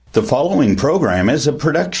The following program is a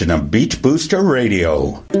production of Beach Booster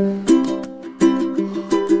Radio.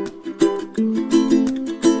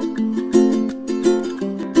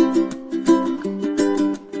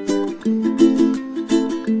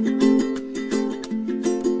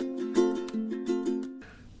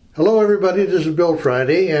 Hello everybody, this is Bill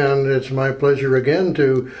Frieday, and it's my pleasure again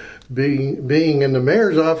to being in the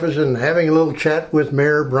mayor's office and having a little chat with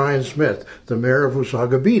Mayor Brian Smith, the mayor of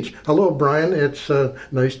Wasaga Beach. Hello Brian, it's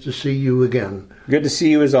nice to see you again. Good to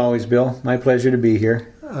see you as always, Bill. My pleasure to be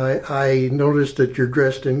here. I noticed that you're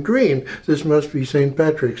dressed in green. This must be St.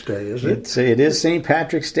 Patrick's Day, is it? It is St.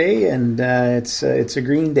 Patrick's Day, and it's a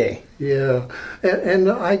green day. Yeah, and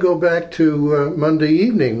I go back to Monday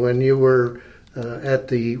evening when you were at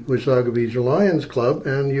the Wasaga Beach Lions Club,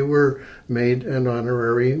 and you were made an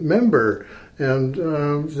honorary member. And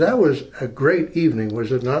that was a great evening,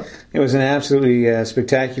 was it not? It was an absolutely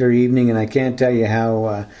spectacular evening, and I can't tell you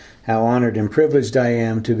how honored and privileged I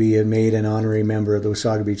am to be made an honorary member of the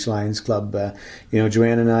Wasaga Beach Lions Club.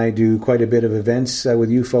 Joanne and I do quite a bit of events with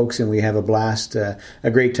you folks, and we have a blast, a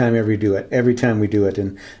great time every time we do it.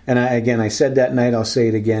 And I said that night, I'll say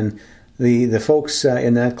it again. The folks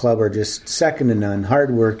in that club are just second to none,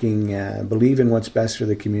 hardworking, believe in what's best for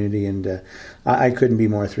the community, and I couldn't be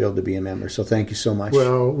more thrilled to be a member. So thank you so much.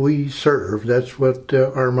 Well, we serve. That's what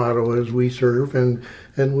our motto is. We serve, and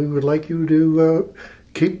we would like you to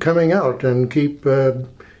keep coming out and keep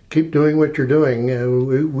doing what you're doing.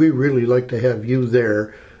 We really like to have you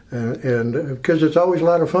there, and because it's always a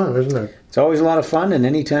lot of fun, isn't it? It's always a lot of fun, and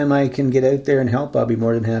anytime I can get out there and help, I'll be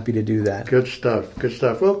more than happy to do that. Good stuff.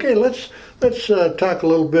 Okay, let's talk a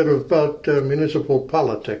little bit about municipal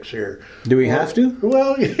politics here. Do we have to?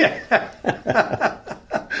 Well, yeah.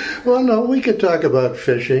 Well, no, we could talk about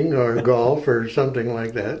fishing or golf or something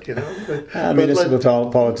like that, But, municipal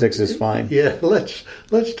politics is fine. Yeah, let's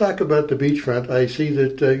talk about the beachfront. I see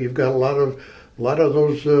that you've got a lot of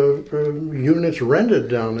those units rented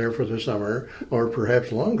down there for the summer, or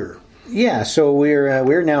perhaps longer. Yeah, so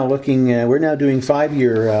we're now looking. We're now doing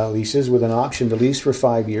 5-year leases with an option to lease for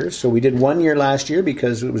 5 years. So we did 1 year last year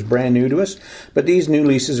because it was brand new to us. But these new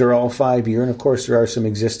leases are all 5 year, and of course there are some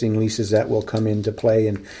existing leases that will come into play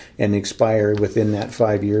and expire within that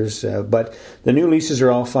 5 years. But the new leases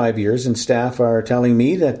are all 5 years, and staff are telling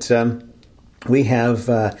me that we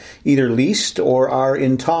have either leased or are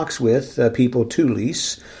in talks with people to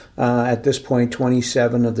lease. At this point,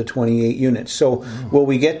 27 of the 28 units. So will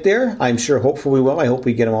we get there? I'm sure, hopefully we will. I hope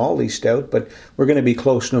we get them all leased out, but we're going to be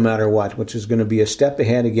close no matter what, which is going to be a step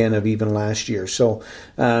ahead again of even last year. So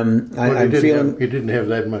I'm feeling... You didn't have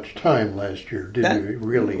that much time last year, did you?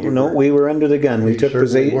 Really? No, we were under the gun. We took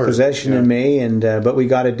possession in May, but we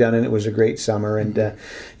got it done, and it was a great summer. And,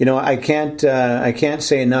 I can't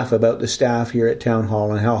say enough about the staff here at Town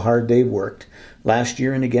Hall and how hard they've worked last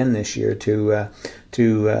year and again this year to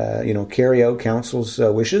carry out council's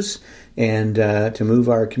wishes and to move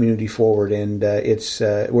our community forward. And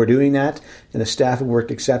we're doing that, and the staff have worked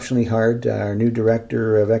exceptionally hard. Our new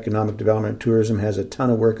director of economic development and tourism has a ton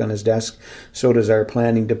of work on his desk. So does our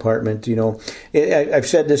planning department. I've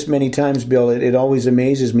said this many times, Bill. It always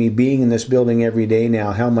amazes me being in this building every day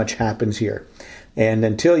now how much happens here. And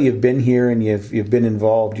until you've been here and you've been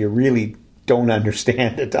involved, you really don't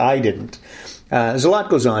understand it. I didn't. There's a lot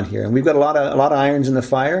goes on here, and we've got a lot of irons in the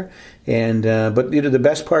fire. And but the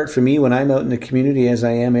best part for me when I'm out in the community, as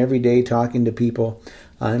I am every day talking to people,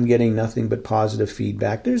 I'm getting nothing but positive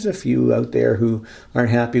feedback. There's a few out there who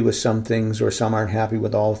aren't happy with some things, or some aren't happy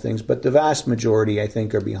with all things, but the vast majority, I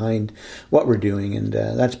think, are behind what we're doing, and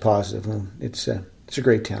that's positive. It's a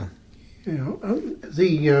great town.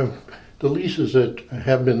 The leases that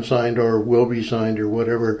have been signed or will be signed or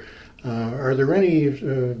whatever. Are there any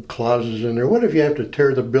clauses in there? What if you have to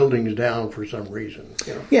tear the buildings down for some reason?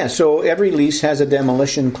 Yeah, so every lease has a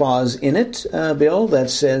demolition clause in it, Bill, that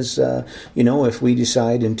says, if we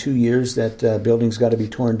decide in 2 years that building's got to be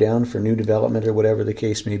torn down for new development or whatever the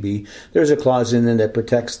case may be, there's a clause in there that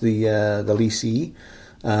protects the leasee,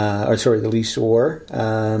 the leaseor,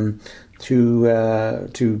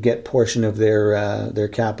 to get portion of their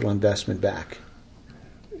capital investment back.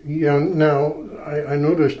 Yeah. Now, I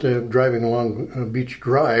noticed driving along Beach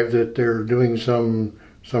Drive that they're doing some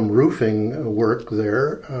roofing work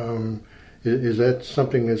there. Is that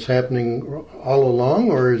something that's happening all along,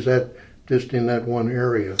 or is that just in that one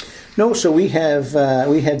area? No, so we had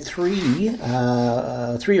three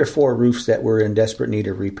or four roofs that were in desperate need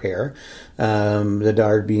of repair. The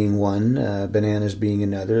Dard being one, Bananas being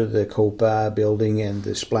another, the Copa building and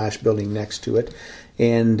the Splash building next to it.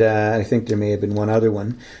 and I think there may have been one other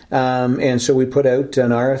one. And so we put out an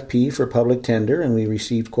RFP for public tender, and we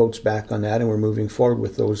received quotes back on that, and we're moving forward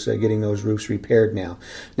with those, getting those roofs repaired now.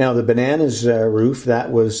 Now, the Bananas roof,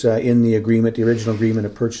 that was in the agreement, the original agreement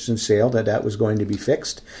of purchase and sale, that was going to be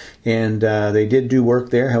fixed. And they did do work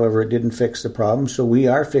there. However, it didn't fix the problem. So we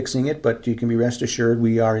are fixing it, but you can be rest assured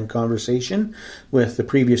we are in conversation with the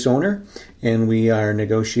previous owner, and we are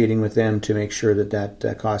negotiating with them to make sure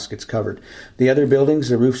that cost gets covered. The other buildings,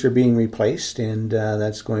 the roofs are being replaced, and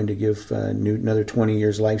that's going to give another 20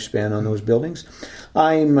 years lifespan on those buildings.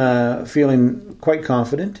 I'm feeling quite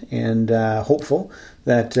confident and hopeful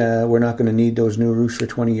that we're not going to need those new roofs for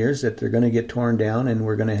 20 years, that they're going to get torn down and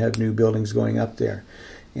we're going to have new buildings going up there.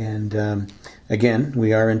 And again,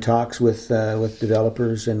 we are in talks with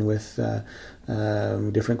developers and with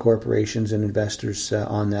different corporations and investors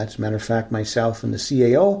on that. As a matter of fact, myself and the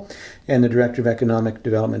CAO and the Director of Economic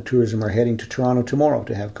Development and Tourism are heading to Toronto tomorrow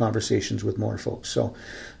to have conversations with more folks. So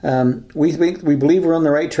we believe we're on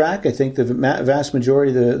the right track. I think the vast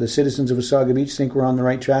majority of the citizens of Wasaga Beach think we're on the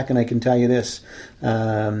right track, and I can tell you this,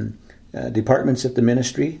 departments at the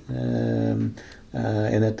ministry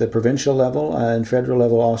and at the provincial level and federal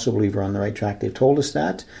level also believe we're on the right track. They've told us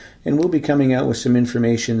that, and we'll be coming out with some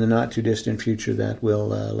information in the not-too-distant future that will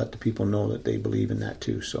let the people know that they believe in that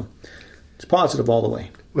too. So it's positive all the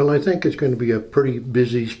way. Well, I think it's going to be a pretty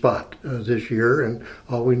busy spot this year, and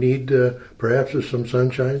all we need perhaps is some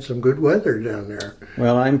sunshine, some good weather down there.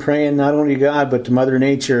 Well, I'm praying not only to God, but to Mother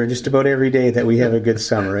Nature just about every day that we have a good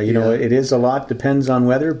summer. You know, it is a lot, depends on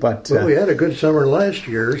weather, but... Well, we had a good summer last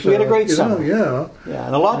year. So, we had a great summer. Yeah,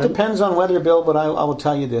 and a lot depends on weather, Bill, but I will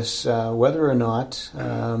tell you this, whether or not...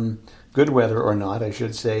 good weather or not, I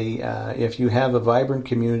should say, if you have a vibrant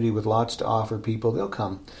community with lots to offer people, they'll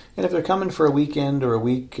come. And if they're coming for a weekend or a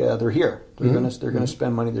week, they're here. They're going to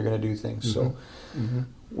spend money. They're going to do things. So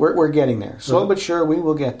we're getting there. Slow but sure, we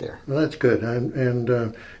will get there. Well, that's good.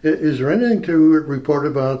 And is there anything to report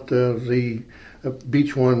about the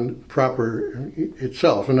Beach One proper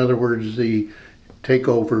itself? In other words, the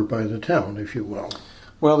takeover by the town, if you will.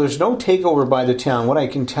 Well, there's no takeover by the town. What I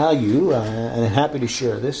can tell you, and I'm happy to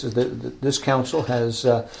share this, is that this council has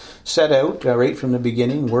set out right from the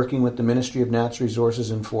beginning, working with the Ministry of Natural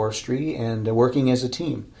Resources and Forestry and working as a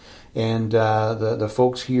team. And the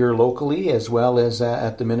folks here locally, as well as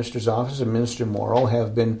at the Minister's office and Minister Morrow,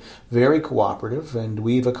 have been very cooperative, and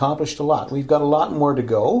we've accomplished a lot. We've got a lot more to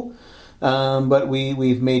go. But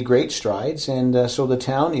we've made great strides, and so the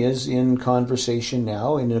town is in conversation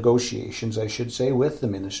now, in negotiations, I should say, with the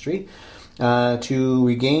ministry to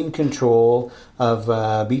regain control of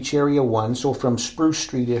Beach Area 1, so from Spruce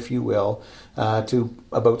Street, if you will, to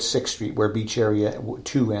about 6th Street, where Beach Area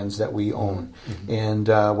 2 ends that we own. Mm-hmm. And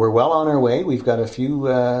we're well on our way. We've got a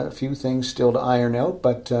few things still to iron out,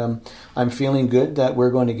 but I'm feeling good that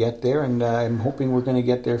we're going to get there, and I'm hoping we're going to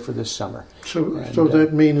get there for this summer. So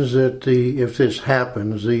that means that if this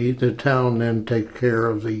happens, the town then takes care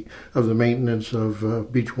of the maintenance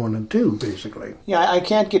of Beach 1 and 2, basically. Yeah, I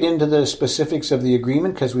can't get into the specifics of the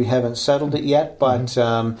agreement because we haven't settled it yet, but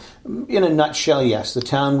in a nutshell, yes, the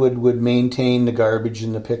town would maintain the garbage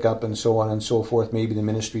and the pickup and so on and so forth. Maybe the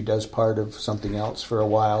ministry does part of something else for a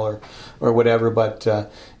while or whatever, but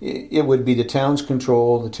it would be the town's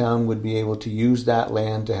control. The town would be able to use that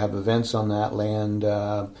land to have events on that land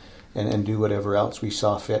and do whatever else we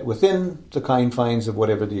saw fit within the confines of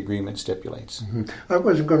whatever the agreement stipulates. Mm-hmm. I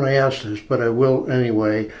wasn't going to ask this, but I will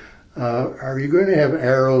anyway. Are you going to have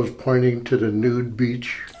arrows pointing to the Nude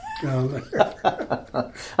Beach down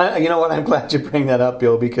there? You know what? I'm glad you bring that up,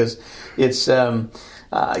 Bill, because it's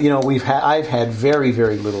I've had very,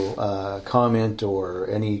 very little comment or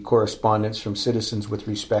any correspondence from citizens with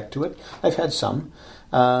respect to it. I've had some.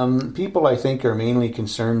 People, I think, are mainly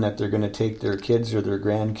concerned that they're going to take their kids or their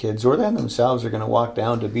grandkids or them themselves are going to walk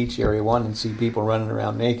down to Beach Area 1 and see people running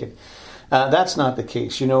around naked. That's not the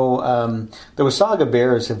case. You know, the Wasaga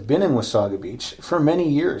Bears have been in Wasaga Beach for many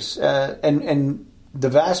years, and the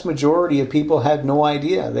vast majority of people had no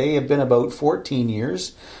idea. They have been about 14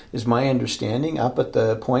 years, is my understanding, up at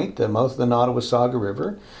the point, the mouth of the Nottawasaga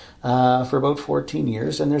River, for about 14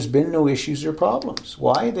 years, and there's been no issues or problems.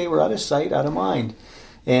 Why? They were out of sight, out of mind.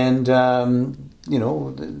 And,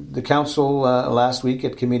 the council last week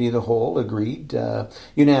at Committee of the Whole agreed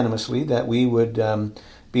unanimously that we would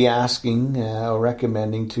be asking or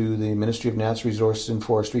recommending to the Ministry of Natural Resources and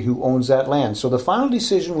Forestry, who owns that land. So the final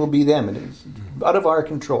decision will be them. It is out of our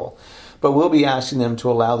control. But we'll be asking them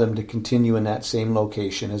to allow them to continue in that same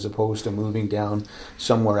location as opposed to moving down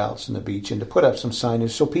somewhere else in the beach, and to put up some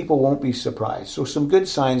signage so people won't be surprised. So some good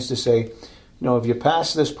signs to say, if you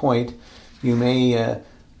pass this point, you may,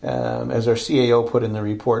 as our CAO put in the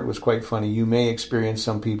report, was quite funny, you may experience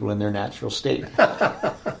some people in their natural state.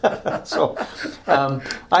 So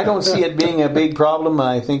I don't see it being a big problem.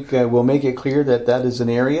 I think we'll make it clear that that is an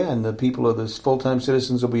area, and the people of the full-time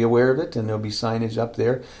citizens will be aware of it, and there'll be signage up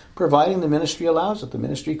there, providing the ministry allows it. The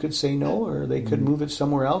ministry could say no, or they could move it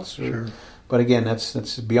somewhere else. Sure. But again,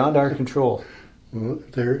 that's beyond our control. Well,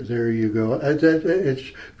 there you go.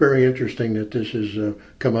 It's very interesting that this has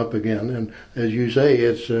come up again, and as you say,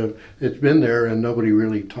 it's been there and nobody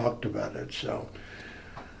really talked about it. So,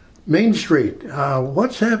 Main Street,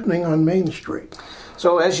 what's happening on Main Street?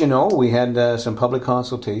 So, as you know, we had some public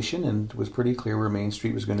consultation, and it was pretty clear where Main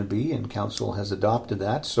Street was going to be, and Council has adopted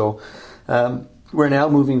that. So, we're now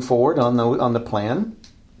moving forward on the plan.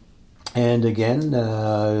 And again,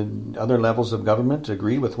 other levels of government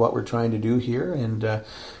agree with what we're trying to do here, and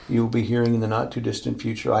you'll be hearing in the not-too-distant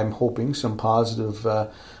future, I'm hoping, some positive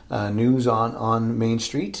news on Main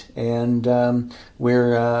Street, and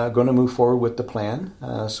we're going to move forward with the plan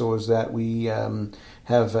so as that we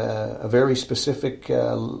have a very specific,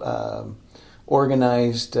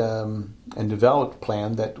 organized, and developed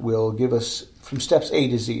plan that will give us from steps A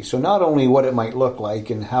to Z. So not only what it might look like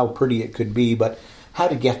and how pretty it could be, but how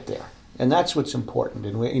to get there. And that's what's important.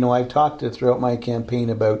 And I've talked throughout my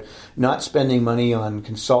campaign about not spending money on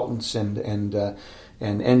consultants and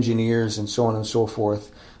engineers and so on and so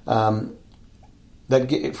forth for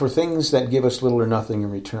things that give us little or nothing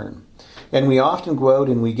in return. And we often go out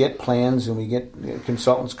and we get plans and we get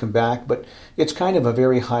consultants come back, but it's kind of a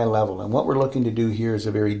very high level. And what we're looking to do here is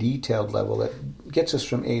a very detailed level that gets us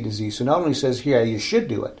from A to Z. So not only says, here, you should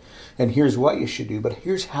do it, and here's what you should do, but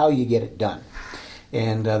here's how you get it done.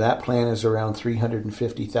 And that plan is around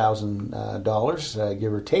 $350,000,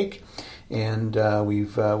 give or take. And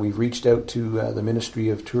we've reached out to the Ministry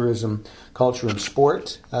of Tourism, Culture and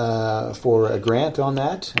Sport for a grant on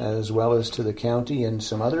that, as well as to the county and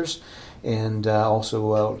some others, and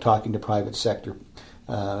also talking to private sector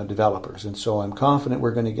developers. And so I'm confident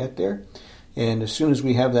we're going to get there. And as soon as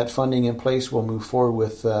we have that funding in place, we'll move forward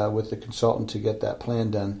with the consultant to get that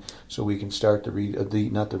plan done, so we can start not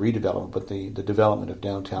the redevelopment, but the development of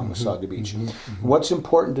downtown Wasaga Beach. What's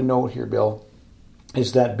important to note here, Bill,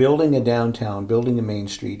 is that building a downtown, building a Main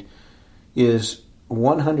Street, is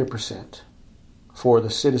 100% for the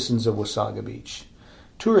citizens of Wasaga Beach.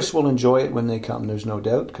 Tourists will enjoy it when they come, there's no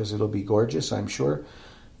doubt, because it'll be gorgeous, I'm sure.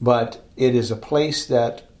 But it is a place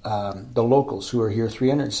that the locals who are here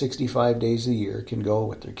 365 days a year can go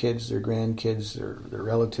with their kids, their grandkids, their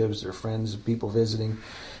relatives, their friends, people visiting,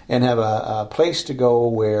 and have a place to go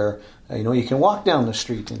where you can walk down the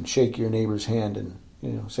street and shake your neighbor's hand and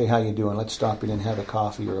say how you doing. Let's stop in and have a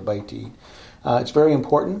coffee or a bite to eat. It's very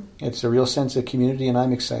important. It's a real sense of community, and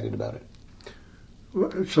I'm excited about it.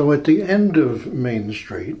 So at the end of Main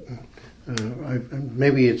Street,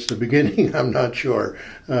 maybe it's the beginning, I'm not sure,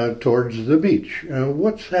 towards the beach.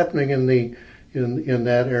 What's happening in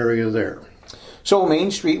that area there? So Main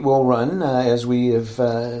Street will run, as we have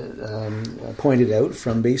pointed out,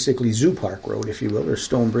 from basically Zoo Park Road, if you will, or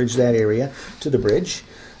Stonebridge, that area, to the bridge.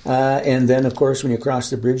 And then, of course, when you cross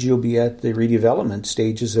the bridge, you'll be at the redevelopment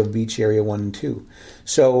stages of Beach Area 1 and 2.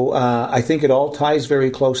 So I think it all ties very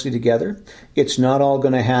closely together. It's not all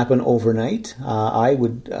going to happen overnight. I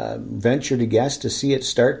would venture to guess to see it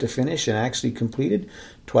start to finish and actually completed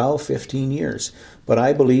 12, 15 years. But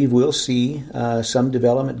I believe we'll see some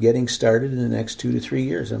development getting started in the next 2 to 3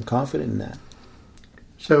 years. I'm confident in that.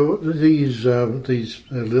 So these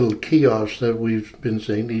little kiosks that we've been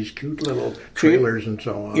seeing, these cute little trailers and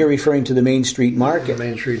so on. You're referring to the Main Street Market. The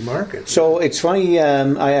Main Street Market. So it's funny.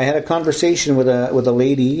 I had a conversation with a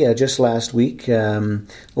lady just last week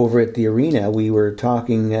over at the arena. We were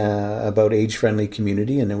talking about age-friendly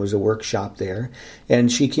community, and there was a workshop there.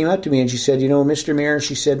 And she came up to me and she said, Mr. Mayor,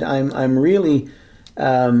 she said, I'm really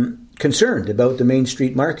concerned about the Main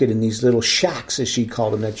Street Market and these little shacks, as she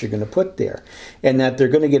called them, that you're going to put there, and that they're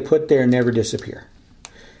going to get put there and never disappear.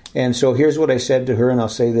 And so here's what I said to her, and I'll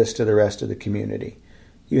say this to the rest of the community.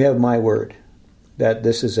 You have my word that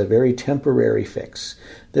this is a very temporary fix.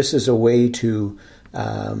 This is a way to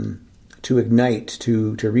ignite,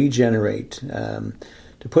 to regenerate,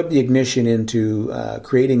 to put the ignition into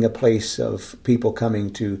creating a place of people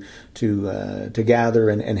coming to gather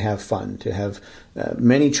and have fun, to have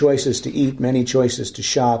many choices to eat, many choices to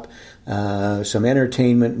shop, some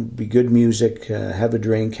entertainment, be good music, have a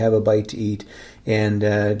drink, have a bite to eat, and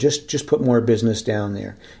just put more business down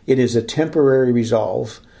there. It is a temporary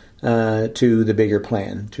resolve to the bigger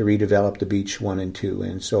plan to redevelop the Beach 1 and 2.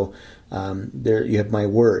 And so there you have my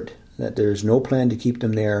word that there's no plan to keep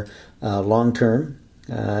them there long term.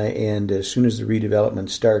 And as soon as the redevelopment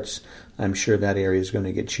starts, I'm sure that area is going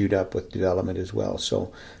to get chewed up with development as well.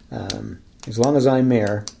 So as long as I'm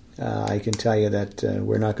mayor, I can tell you that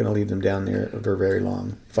we're not going to leave them down there for very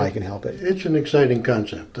long, if I can help it. It's an exciting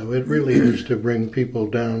concept, though. It really is to bring people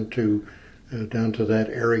down to that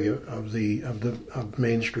area of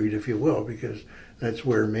Main Street, if you will, because that's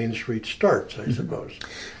where Main Street starts, I suppose.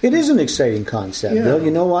 It is an exciting concept, yeah. Bill.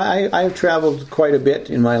 You know, I've traveled quite a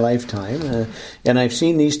bit in my lifetime, and I've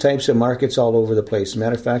seen these types of markets all over the place. As a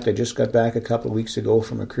matter of fact, I just got back a couple of weeks ago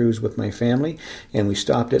from a cruise with my family, and we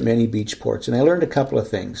stopped at many beach ports, and I learned a couple of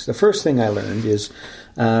things. The first thing I learned is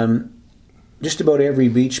just about every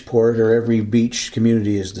beach port or every beach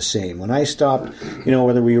community is the same. When I stopped, you know,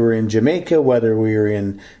 whether we were in Jamaica, whether we were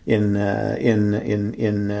at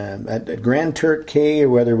Grand Turk Cay, or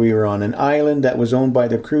whether we were on an island that was owned by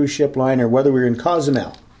the cruise ship line, or whether we were in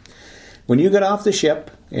Cozumel, when you got off the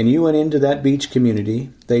ship and you went into that beach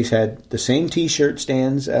community, they had the same T-shirt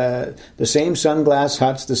stands, the same sunglass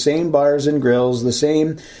huts, the same bars and grills, the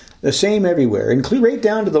same everywhere, include right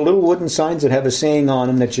down to the little wooden signs that have a saying on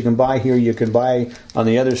them that you can buy here, you can buy on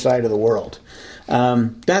the other side of the world.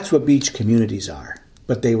 That's what beach communities are.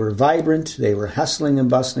 But they were vibrant, they were hustling and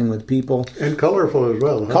bustling with people. And colorful as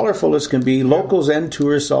well. Huh? Colorful as can be. Locals and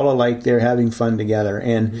tourists all alike, they're having fun together.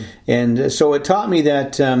 And so it taught me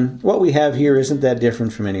that what we have here isn't that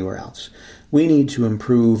different from anywhere else. We need to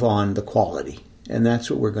improve on the quality, and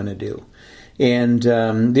that's what we're going to do. And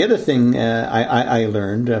the other thing I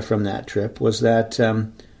learned from that trip was that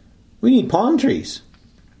we need palm trees.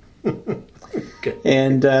 Okay.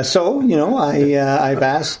 And so, you know, I've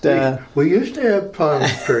asked... we used to have palm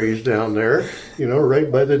trees down there, you know,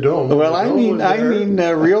 right by the dome. Well, I mean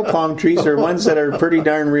real palm trees are ones that are pretty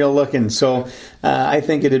darn real looking. So I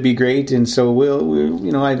think it'd be great. And so we'll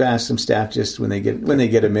you know, I've asked some staff just when they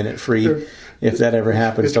get a minute free, if that ever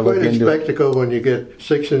happens, to look into it. It's quite a spectacle when you get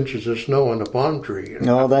 6 inches of snow on a palm tree. You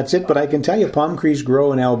know? No, that's it. But I can tell you, palm trees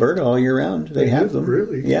grow in Alberta all year round. They have them.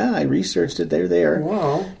 Really? Yeah, I researched it. They're there.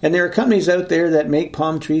 Wow. And there are companies out there that make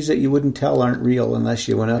palm trees that you wouldn't tell aren't real unless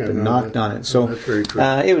you went up and knocked on it. So that's very true.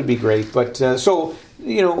 It would be great. But so,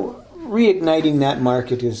 you know, reigniting that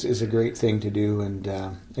market is a great thing to do. And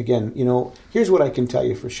again, you know, here's what I can tell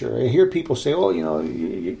you for sure. I hear people say, "Oh, you know,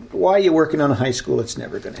 why are you working on a high school? It's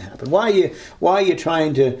never going to happen. Why are you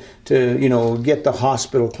trying to you know, get the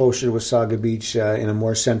hospital closer to Wasaga Beach in a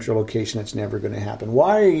more central location? It's never going to happen.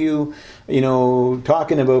 Why are you know,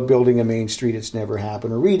 talking about building a main street? It's never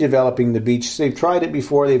happened. Or redeveloping the beach. They've tried it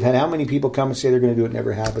before. They've had how many people come and say they're going to do it? It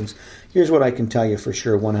never happens." Here's what I can tell you for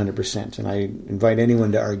sure, 100%, and I invite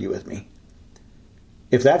anyone to argue with me.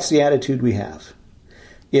 If that's the attitude we have,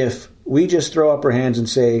 if we just throw up our hands and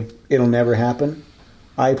say, it'll never happen,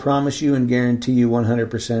 I promise you and guarantee you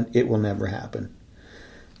 100% it will never happen.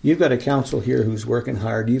 You've got a council here who's working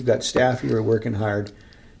hard. You've got staff here who are working hard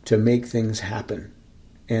to make things happen.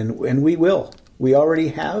 And we will. We already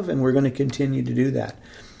have, and we're going to continue to do that.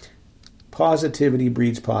 Positivity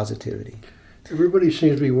breeds positivity. Everybody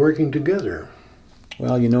seems to be working together.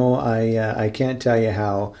 Well, you know, I can't tell you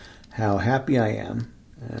how happy I am.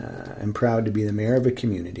 I'm proud to be the mayor of a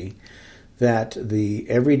community that the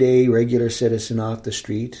everyday regular citizen off the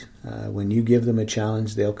street, when you give them a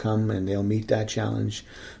challenge, they'll come and they'll meet that challenge.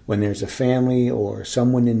 When there's a family or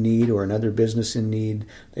someone in need or another business in need,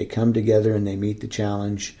 they come together and they meet the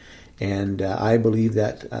challenge. And I believe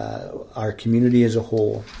that our community as a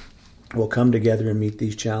whole will come together and meet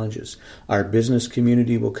these challenges. Our business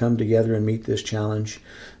community will come together and meet this challenge.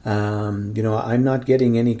 You know, I'm not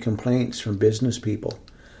getting any complaints from business people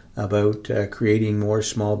about creating more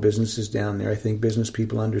small businesses down there. I think business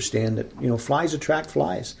people understand that, you know, flies attract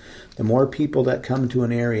flies. The more people that come to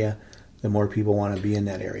an area, the more people want to be in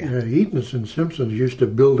that area. Yeah, Eaton's and Simpsons used to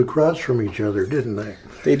build across from each other, didn't they?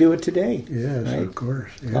 They do it today. Yes, right? Of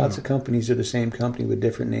course. Yeah. Lots of companies are the same company with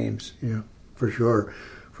different names. Yeah, for sure.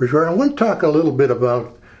 For sure. I want to talk a little bit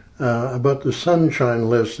about the sunshine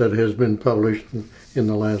list that has been published in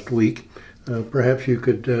the last week. Perhaps you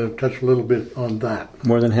could touch a little bit on that.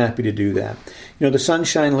 More than happy to do that. You know, the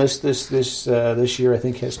sunshine list this year I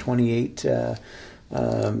think has 28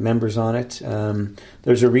 members on it.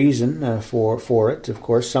 There's a reason for it. Of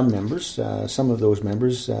course, some of those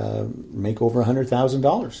members make over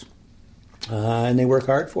 $100,000, and they work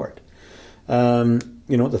hard for it.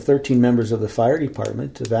 You know, the 13 members of the fire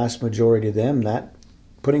department, the vast majority of them,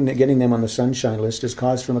 getting them on the sunshine list is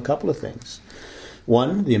caused from a couple of things.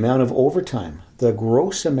 One, the amount of overtime, the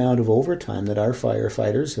gross amount of overtime that our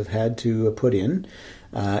firefighters have had to put in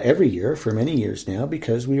every year for many years now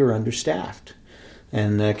because we were understaffed.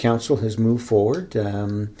 And council has moved forward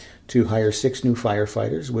to hire 6 new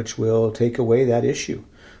firefighters, which will take away that issue.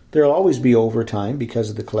 There will always be overtime because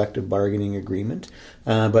of the collective bargaining agreement,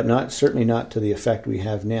 but certainly not to the effect we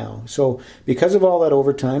have now. So because of all that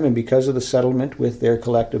overtime and because of the settlement with their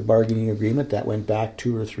collective bargaining agreement, that went back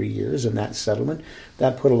 2 or 3 years, and that settlement,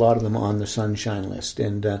 that put a lot of them on the sunshine list.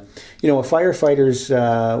 And, a firefighter's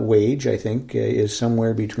wage, I think, is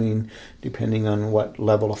somewhere between, depending on what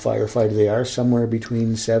level of firefighter they are, somewhere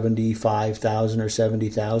between $75,000 or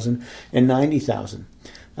 $70,000 and $90,000.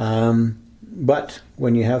 But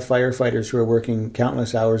when you have firefighters who are working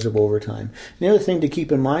countless hours of overtime, the other thing to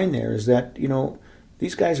keep in mind there is that,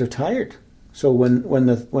 these guys are tired. So when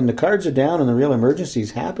the cards are down and the real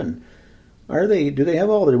emergencies happen, do they have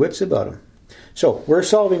all their wits about them? So we're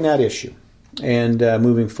solving that issue and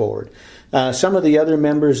moving forward. Some of the other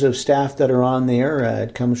members of staff that are on there,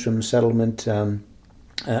 it comes from settlement,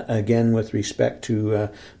 again, with respect to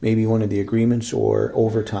maybe one of the agreements or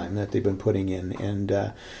overtime that they've been putting in.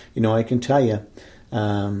 And, I can tell you,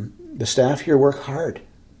 the staff here work hard.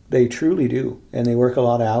 They truly do. And they work a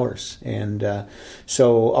lot of hours. And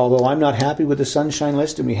so although I'm not happy with the sunshine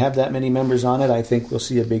list and we have that many members on it, I think we'll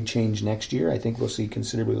see a big change next year. I think we'll see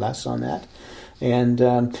considerably less on that. And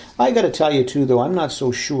I got to tell you, too, though, I'm not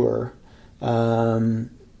so sure how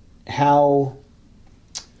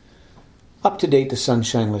up-to-date the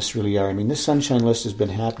sunshine lists really are. I mean, this sunshine list has been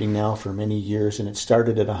happening now for many years, and it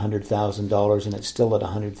started at $100,000, and it's still at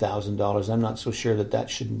 $100,000. I'm not so sure that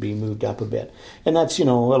shouldn't be moved up a bit. And that's, a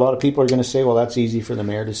lot of people are going to say, well, that's easy for the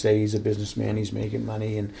mayor to say. He's a businessman, he's making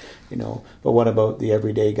money, and, but what about the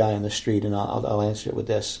everyday guy on the street? And I'll answer it with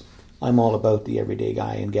this. I'm all about the everyday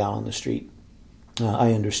guy and gal on the street.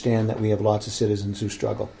 I understand that we have lots of citizens who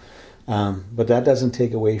struggle. But that doesn't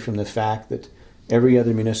take away from the fact that every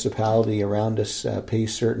other municipality around us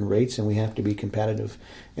pays certain rates, and we have to be competitive.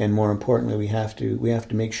 And more importantly, we have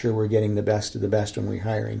to make sure we're getting the best of the best when we're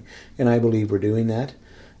hiring. And I believe we're doing that.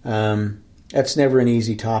 That's never an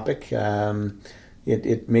easy topic.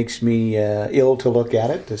 It makes me ill to look at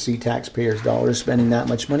it, to see taxpayers' dollars spending that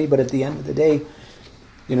much money. But at the end of the day,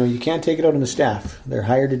 you can't take it out on the staff. They're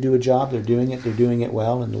hired to do a job. They're doing it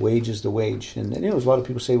well, and the wage is the wage. And there's a lot of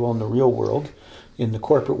people say, well, in the real world, in the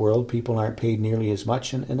corporate world, people aren't paid nearly as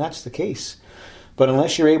much, and that's the case. But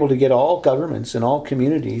unless you're able to get all governments and all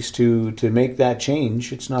communities to make that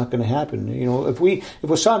change, it's not going to happen. If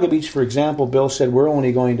Wasaga Beach, for example, Bill said we're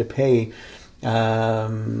only going to pay,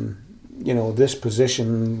 this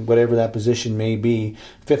position, whatever that position may be,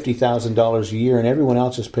 $50,000 a year, and everyone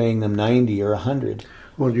else is paying them $90,000 or $100,000.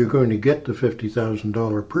 Well, you're going to get the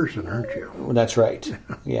 $50,000 person, aren't you? Well, that's right.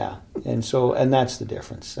 Yeah, and that's the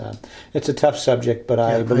difference. It's a tough subject, but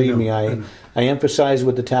I emphasize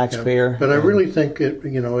with the taxpayer. Yeah, but I really think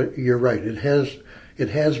you're right. It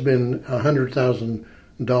has been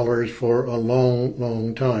 $100,000 for a long,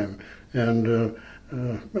 long time, and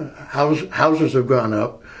houses have gone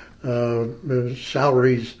up,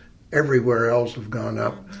 salaries everywhere else have gone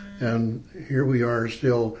up. And here we are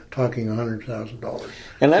still talking $100,000.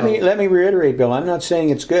 And let me reiterate, Bill, I'm not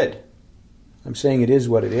saying it's good. I'm saying it is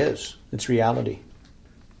what it is. It's reality.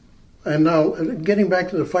 And now, getting back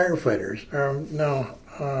to the firefighters,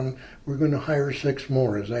 we're going to hire 6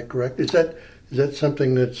 more. Is that correct? Is that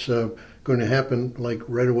something that's going to happen like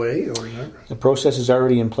right away or not? The process is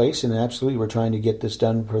already in place, and absolutely we're trying to get this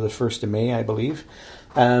done for the 1st of May, I believe.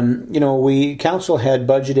 Council had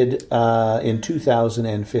budgeted in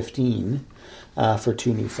 2015 for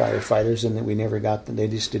 2 new firefighters, and that we never got them. They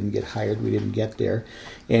just didn't get hired. We didn't get there.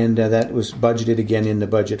 And that was budgeted again in the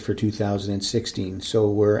budget for 2016. So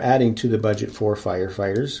we're adding to the budget 4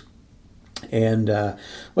 firefighters. And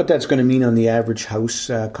what that's going to mean on the average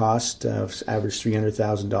house cost, average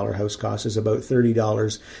 $300,000 house cost, is about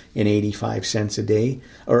 $30.85 a day,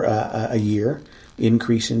 or a year.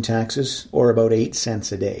 Increase in taxes, or about 8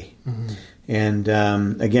 cents a day. Mm-hmm. And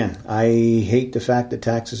again, I hate the fact that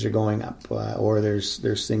taxes are going up, or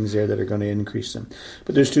there's things there that are going to increase them.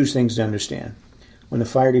 But there's 2 things to understand. When the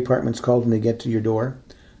fire department's called and they get to your door,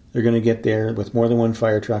 they're going to get there with more than 1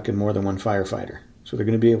 fire truck and more than 1 firefighter. So they're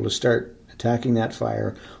going to be able to start attacking that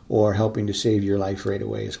fire or helping to save your life right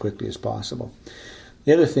away as quickly as possible.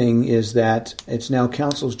 The other thing is that it's now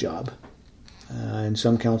council's job. And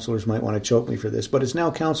some councillors might want to choke me for this, but it's now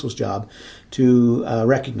council's job to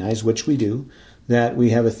recognize, which we do, that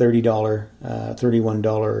we have a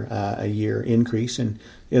 $31 a year increase, and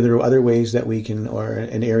there are other ways that we can, or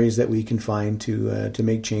in areas that we can find to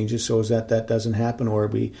make changes so as that doesn't happen, or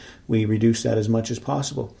we reduce that as much as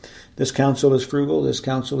possible. This council is frugal. This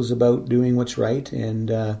council is about doing what's right, and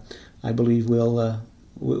I believe we'll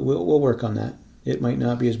work on that. it might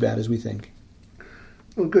not be as bad as we think.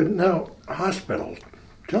 Well, good. Now, hospitals.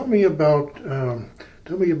 Tell me about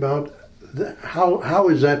how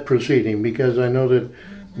is that proceeding? Because I know that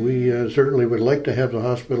we certainly would like to have the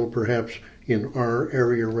hospital perhaps in our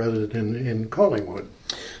area rather than in Collingwood.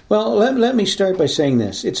 Well, let me start by saying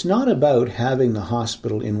this. It's not about having the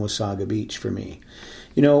hospital in Wasaga Beach for me.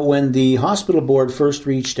 You know, when the hospital board first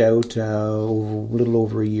reached out a little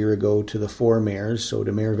over a year ago to the 4 mayors, so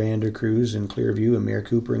to Mayor Vander Cruz in Clearview and Mayor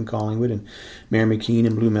Cooper in Collingwood and Mayor McKean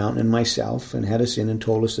in Blue Mountain and myself, and had us in and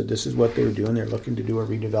told us that this is what they were doing. They're looking to do a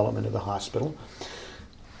redevelopment of the hospital.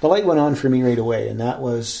 The light went on for me right away, and that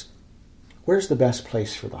was, where's the best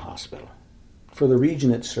place for the hospital? For the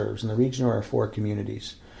region it serves, and the region are our 4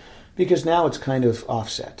 communities. Because now it's kind of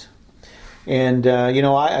offset. And,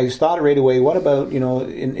 I thought right away, what about,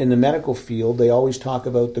 in the medical field, they always talk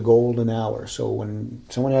about the golden hour. So when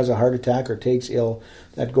someone has a heart attack or takes ill,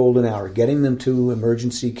 that golden hour, getting them to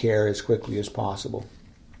emergency care as quickly as possible.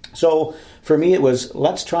 So for me, it was,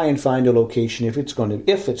 let's try and find a location, if it's going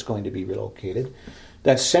to be relocated,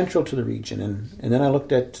 that's central to the region. And then I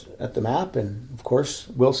looked at the map, and of course,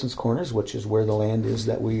 Wilson's Corners, which is where the land is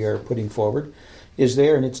that we are putting forward, is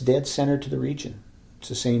there, and it's dead center to the region. It's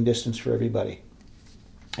the same distance for everybody.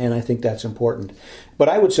 And I think that's important. But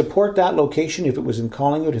I would support that location if it was in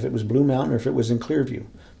Collingwood, if it was Blue Mountain, or if it was in Clearview.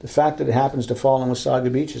 The fact that it happens to fall on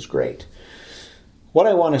Wasaga Beach is great. What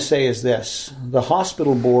I want to say is this. The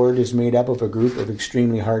hospital board is made up of a group of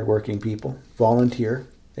extremely hardworking people, volunteer.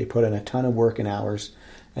 They put in a ton of work and hours,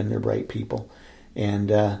 and they're bright people. And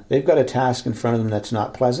they've got a task in front of them that's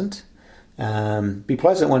not pleasant. Be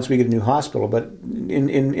pleasant once we get a new hospital, but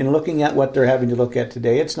in looking at what they're having to look at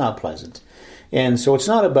today, it's not pleasant. And so it's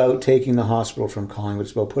not about taking the hospital from Collingwood,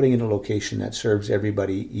 it's about putting it in a location that serves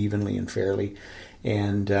everybody evenly and fairly.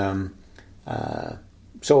 And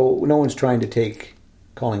so no one's trying to take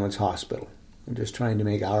Collingwood's hospital. We're just trying to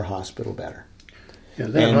make our hospital better. Yeah,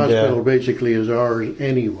 that hospital basically is ours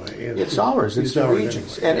anyway. It's ours. It's the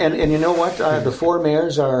region's. Anyway. And you know what? The 4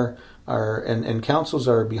 mayors and councils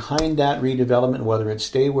are behind that redevelopment, whether it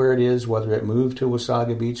stay where it is, whether it move to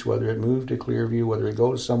Wasaga Beach, whether it move to Clearview, whether it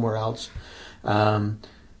goes somewhere else.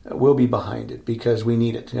 We'll be behind it because we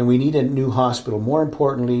need it. And we need a new hospital. More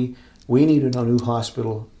importantly, we need a new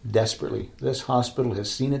hospital desperately. This hospital has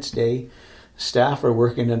seen its day. Staff are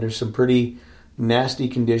working under some pretty nasty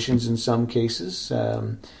conditions in some cases.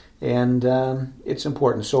 And it's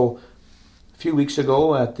important. So a few weeks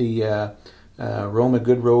ago at the Roma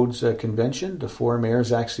Good Roads Convention, the 4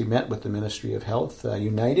 mayors actually met with the Ministry of Health,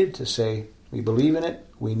 united to say, we believe in it,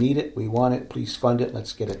 we need it, we want it, please fund it,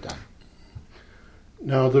 let's get it done.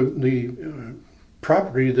 Now, the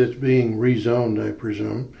property that's being rezoned, I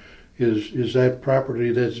presume, is that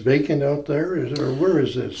property that's vacant out there, or where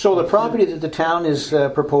is this? So the property that the town is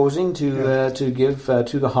proposing to give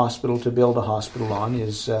to the hospital, to build a hospital on,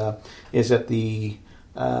 is at the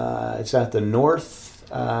it's at the north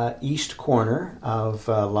east corner of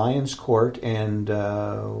Lions Court and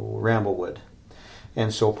Ramblewood.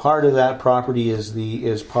 And so part of that property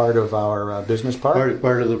is part of our business park.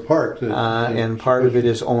 Part of the park. And part of it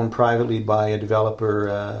is owned privately by a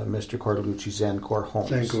developer, Mr. Cordelucci, Zancor Homes.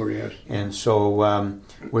 Zancor, yes. And so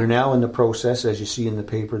we're now in the process, as you see in the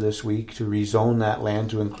paper this week, to rezone that land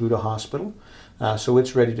to include a hospital. So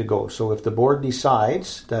it's ready to go. So if the board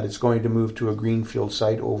decides that it's going to move to a greenfield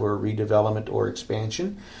site over redevelopment or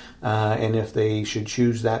expansion, and if they should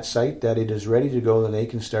choose that site, that it is ready to go, then they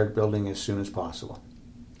can start building as soon as possible.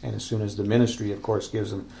 And as soon as the ministry, of course, gives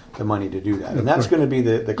them the money to do that. And that's going to be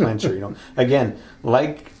the clincher, Again,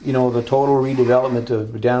 the total redevelopment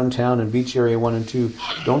of downtown and beach area 1 and 2,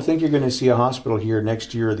 don't think you're going to see a hospital here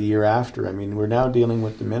next year or the year after. I mean, we're now dealing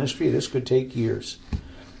with the ministry. This could take years.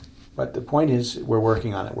 But the point is, we're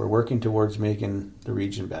working on it. We're working towards making the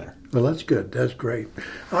region better. Well, that's good. That's great.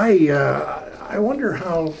 I wonder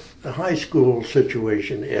how the high school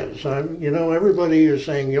situation is. Everybody is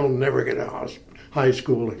saying you'll never get a high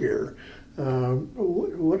school here.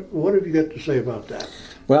 What have you got to say about that?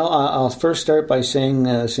 Well, I'll first start by saying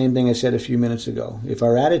the same thing I said a few minutes ago. If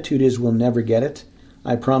our attitude is we'll never get it,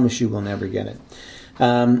 I promise you we'll never get it.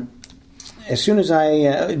 As soon as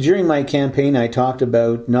during my campaign, I talked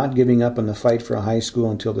about not giving up on the fight for a high school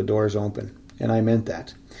until the doors open, and I meant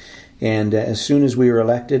that. And as soon as we were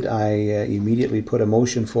elected, I immediately put a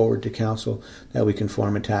motion forward to council that we can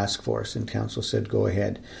form a task force, and council said go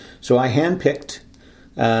ahead. So I handpicked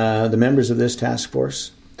the members of this task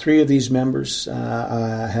force, 3 of these members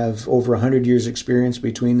have over 100 years' experience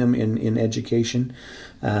between them in education.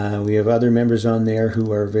 We have other members on there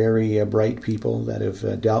who are very bright people that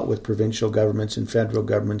have dealt with provincial governments and federal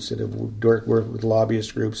governments, that have worked with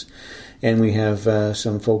lobbyist groups. And we have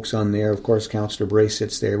some folks on there. Of course, Councillor Bray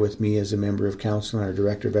sits there with me as a member of council, and our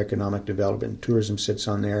Director of Economic Development and Tourism sits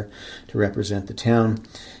on there to represent the town.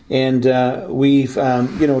 And we've,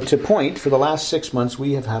 to point, for the last 6 months,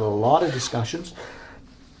 we have had a lot of discussions.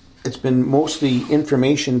 It's been mostly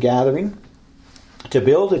information gathering to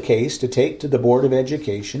build a case to take to the Board of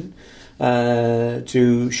Education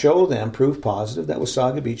to show them proof positive that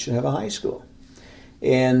Wasaga Beach should have a high school.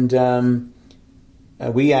 And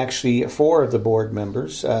we actually, 4 of the board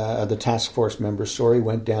members, the task force members,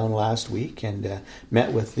 went down last week and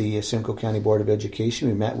met with the Simcoe County Board of Education.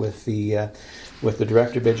 We met with the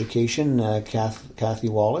Director of Education, Kathy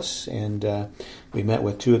Wallace, and we met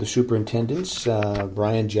with 2 of the superintendents,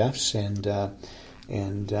 Brian Jeffs and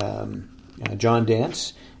John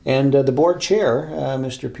Dance, and the board chair,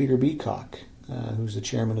 Mr. Peter Beacock, who's the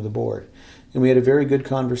chairman of the board. And we had a very good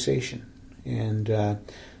conversation. And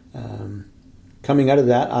coming out of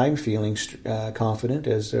that, I'm feeling confident,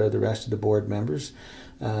 as the rest of the board members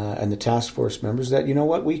and the task force members, that, you know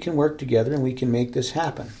what, we can work together and we can make this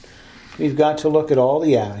happen. We've got to look at all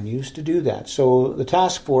the avenues to do that. So the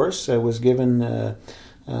task force was given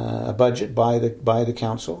a budget by the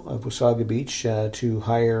council of Wasaga Beach to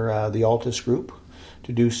hire the Altus Group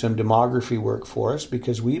to do some demography work for us,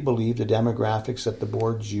 because we believe the demographics that the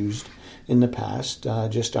board's used in the past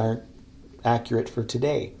just aren't accurate for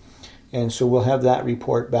today. And so we'll have that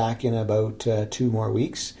report back in about 2 more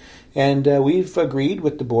weeks. And we've agreed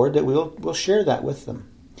with the board that we'll share that with them.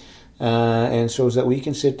 And so that we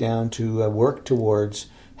can sit down to work towards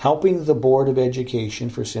helping the Board of Education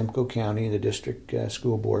for Simcoe County, the district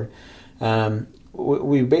school board.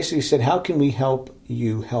 We basically said, how can we help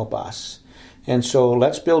you help us? And so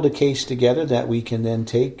let's build a case together that we can then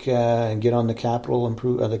take and get on the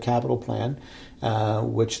capital plan,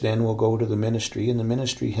 which then will go to the ministry. And the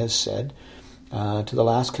ministry has said to the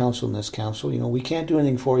last council and this council, we can't do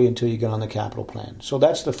anything for you until you get on the capital plan. So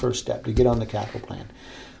that's the first step, to get on the capital plan.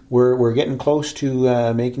 We're getting close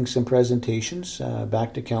to making some presentations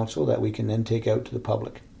back to council that we can then take out to the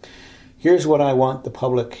public. Here's what I want the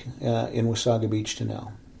public in Wasaga Beach to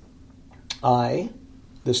know.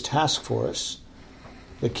 This task force,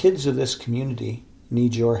 the kids of this community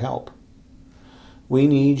need your help. We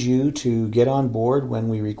need you to get on board when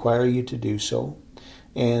we require you to do so,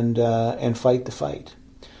 and fight the fight.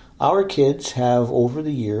 Our kids have, over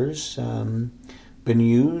the years, been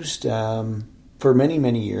used for many,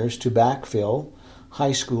 many years to backfill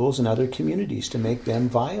high schools and other communities to make them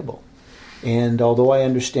viable. And although I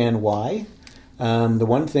understand why, the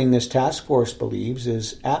one thing this task force believes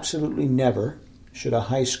is absolutely never should a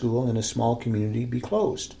high school in a small community be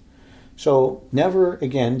closed. So never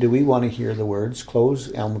again do we want to hear the words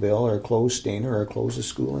close Elmville or close Stayner or close a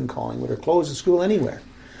school in Collingwood or close a school anywhere.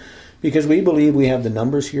 Because we believe we have the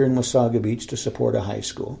numbers here in Wasaga Beach to support a high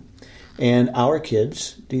school. And our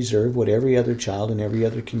kids deserve what every other child in every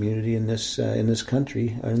other community in this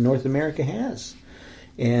country, North America, has.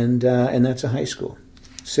 And that's a high school.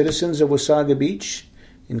 Citizens of Wasaga Beach,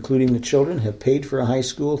 including the children, have paid for a high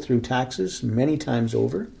school through taxes many times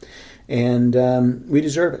over, and we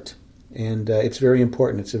deserve it. And it's very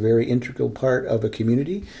important. It's a very integral part of a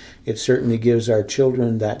community. It certainly gives our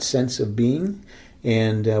children that sense of being.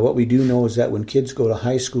 And what we do know is that when kids go to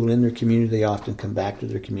high school in their community, they often come back to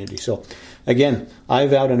their community. So, again, I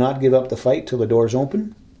vow to not give up the fight till the doors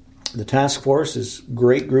open. The task force is a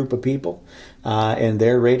great group of people, and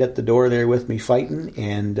they're right at the door there with me fighting.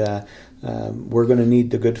 And we're going to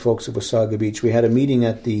need the good folks of Wasaga Beach. We had a meeting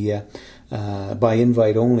at the by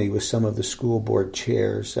invite only with some of the school board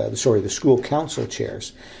chairs, the school council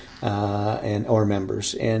chairs or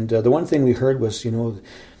members. And the one thing we heard was,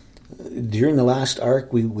 during the last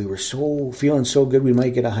arc, we were feeling so good we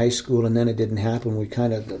might get a high school, and then it didn't happen. We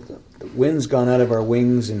kind of, the wind's gone out of our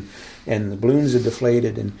wings, and the balloons have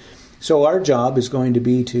deflated. And so our job is going to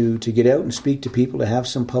be to get out and speak to people, to have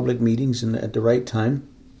some public meetings at the right time,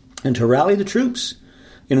 and to rally the troops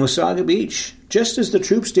in Wasaga Beach, just as the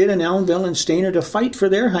troops did in Elmville and Stayner, to fight for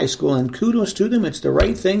their high school. And kudos to them. It's the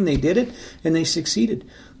right thing. They did it, and they succeeded.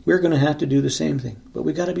 We're going to have to do the same thing. But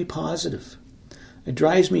we got to be positive. It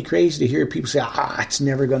drives me crazy to hear people say, it's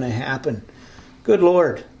never going to happen. Good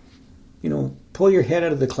Lord. Pull your head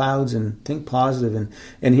out of the clouds and think positive.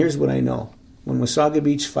 And here's what I know. When Wasaga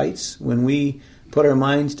Beach fights, when we put our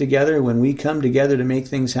minds together, when we come together to make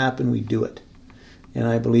things happen, we do it. And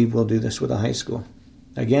I believe we'll do this with a high school.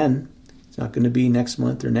 Again, It's not going to be next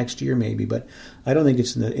month or next year maybe, but I don't think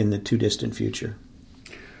it's in the too distant future.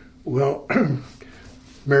 Well,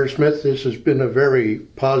 Mayor Smith, this has been a very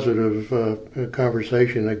positive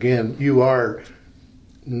conversation. Again, you are,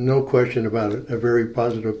 no question about it, a very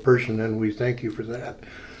positive person, and we thank you for that.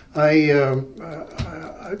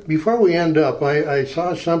 Before we end up, I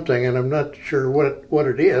saw something, and I'm not sure what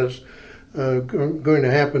it is, going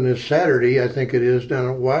to happen this Saturday, I think it is, down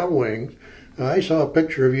at Wild Wings. I saw a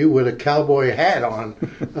picture of you with a cowboy hat on.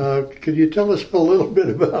 Could you tell us a little bit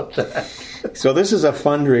about that? So this is a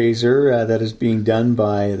fundraiser that is being done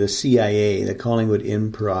by the CIA, the Collingwood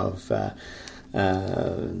Improv.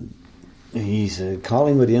 He's a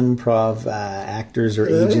Collingwood Improv Actors or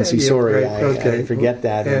Agency. Sorry, right. I forget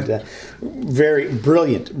that. Yeah. And very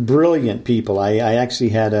brilliant people. I actually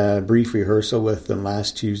had a brief rehearsal with them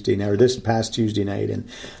this past Tuesday night, and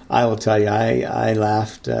I will tell you, I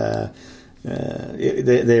laughed.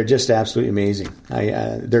 They're just absolutely amazing.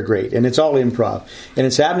 They're great, and it's all improv, and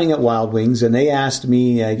it's happening at Wild Wings. And they asked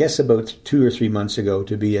me, I guess about 2 or 3 months ago,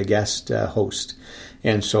 to be a guest host,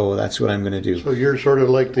 and so that's what I'm going to do. So you're sort of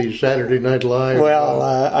like the Saturday Night Live. Well,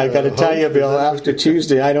 I got to tell you, Bill, after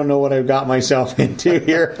Tuesday, I don't know what I've got myself into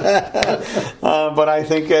here. But I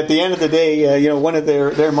think at the end of the day, one of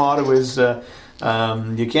their motto is.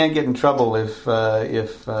 You can't get in trouble if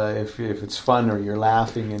it's fun or you're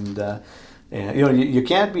laughing, and you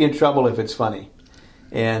can't be in trouble if it's funny,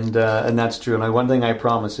 and that's true. And one thing I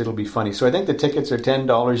promise, it'll be funny. So I think the tickets are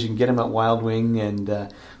 $10. You can get them at Wild Wing,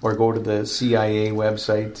 and or go to the CIA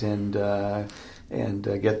website and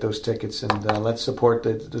get those tickets. And let's support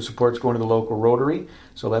the support's going to the local Rotary.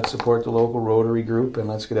 So let's support the local Rotary group, and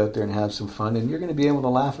let's get out there and have some fun. And you're going to be able to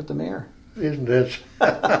laugh at the mayor. Isn't it?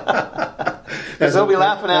 Because they'll be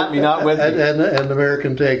laughing at me, not with me. And the mayor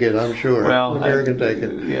can take it, I'm sure. Well, the mayor can take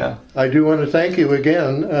it. Yeah. I do want to thank you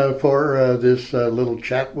again for this little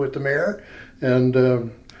chat with the mayor, and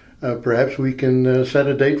perhaps we can set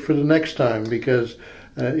a date for the next time, because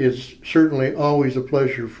it's certainly always a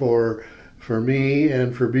pleasure for me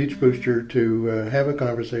and for Beach Booster to have a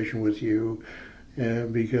conversation with you.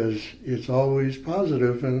 Because it's always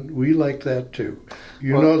positive, and we like that too.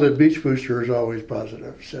 You know that Beach Booster is always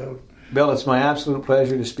positive. So, Bill, it's my absolute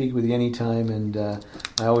pleasure to speak with you anytime, and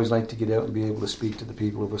I always like to get out and be able to speak to the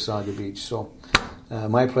people of Wasaga Beach. So,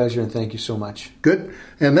 my pleasure, and thank you so much. Good.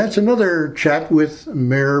 And that's another chat with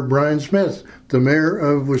Mayor Brian Smith, the mayor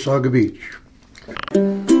of Wasaga Beach.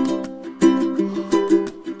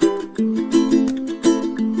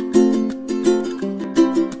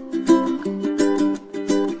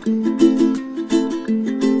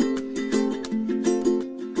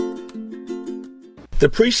 The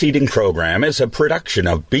preceding program is a production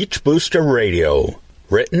of Beach Booster Radio,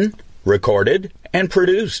 written, recorded, and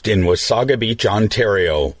produced in Wasaga Beach,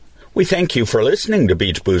 Ontario. We thank you for listening to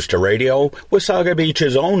Beach Booster Radio, Wasaga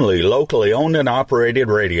Beach's only locally owned and operated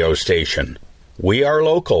radio station. We are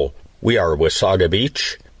local. We are Wasaga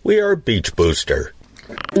Beach. We are Beach Booster.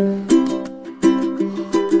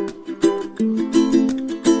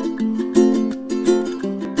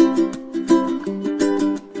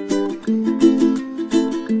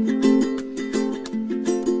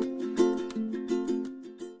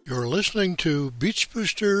 Listening to Beach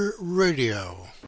Booster Radio.